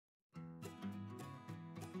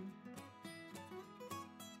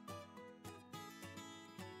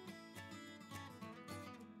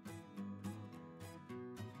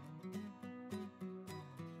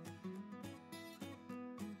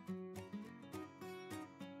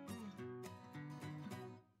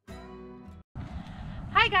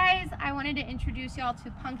Hi guys, I wanted to introduce y'all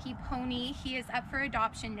to Punky Pony. He is up for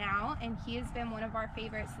adoption now, and he has been one of our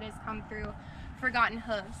favorites that has come through Forgotten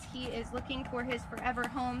Hooves. He is looking for his forever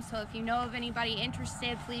home, so if you know of anybody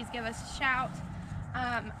interested, please give us a shout.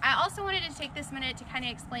 I also wanted to take this minute to kind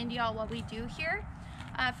of explain to y'all what we do here.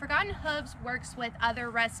 Forgotten Hooves works with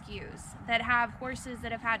other rescues that have horses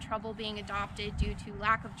that have had trouble being adopted due to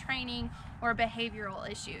lack of training or behavioral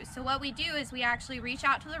issues. So what we do is we actually reach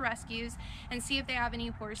out to the rescues and see if they have any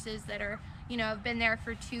horses that are, have been there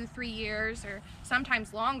for 2-3 years or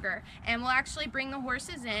sometimes longer, and we'll actually bring the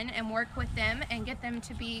horses in and work with them and get them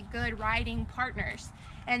to be good riding partners,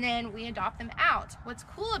 and then we adopt them out. What's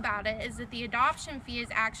cool about it is that the adoption fee is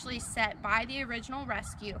actually set by the original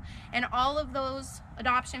rescue, and all of those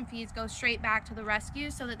adoption fees go straight back to the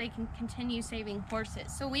rescue so that they can continue saving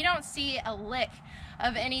horses. So we don't see a lick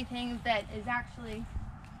of anything that is actually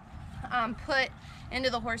put into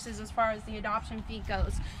the horses as far as the adoption fee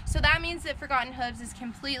goes. So that means that Forgotten Hooves is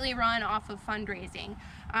completely run off of fundraising.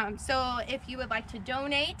 So if you would like to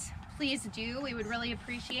donate, please do. We would really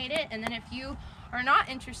appreciate it. And then if you are not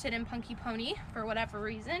interested in Punky Pony for whatever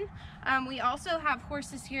reason, we also have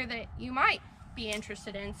horses here that you might be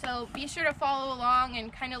interested in. So be sure to follow along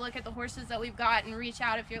and kind of look at the horses that we've got and reach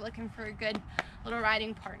out if you're looking for a good little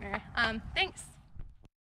riding partner. Thanks.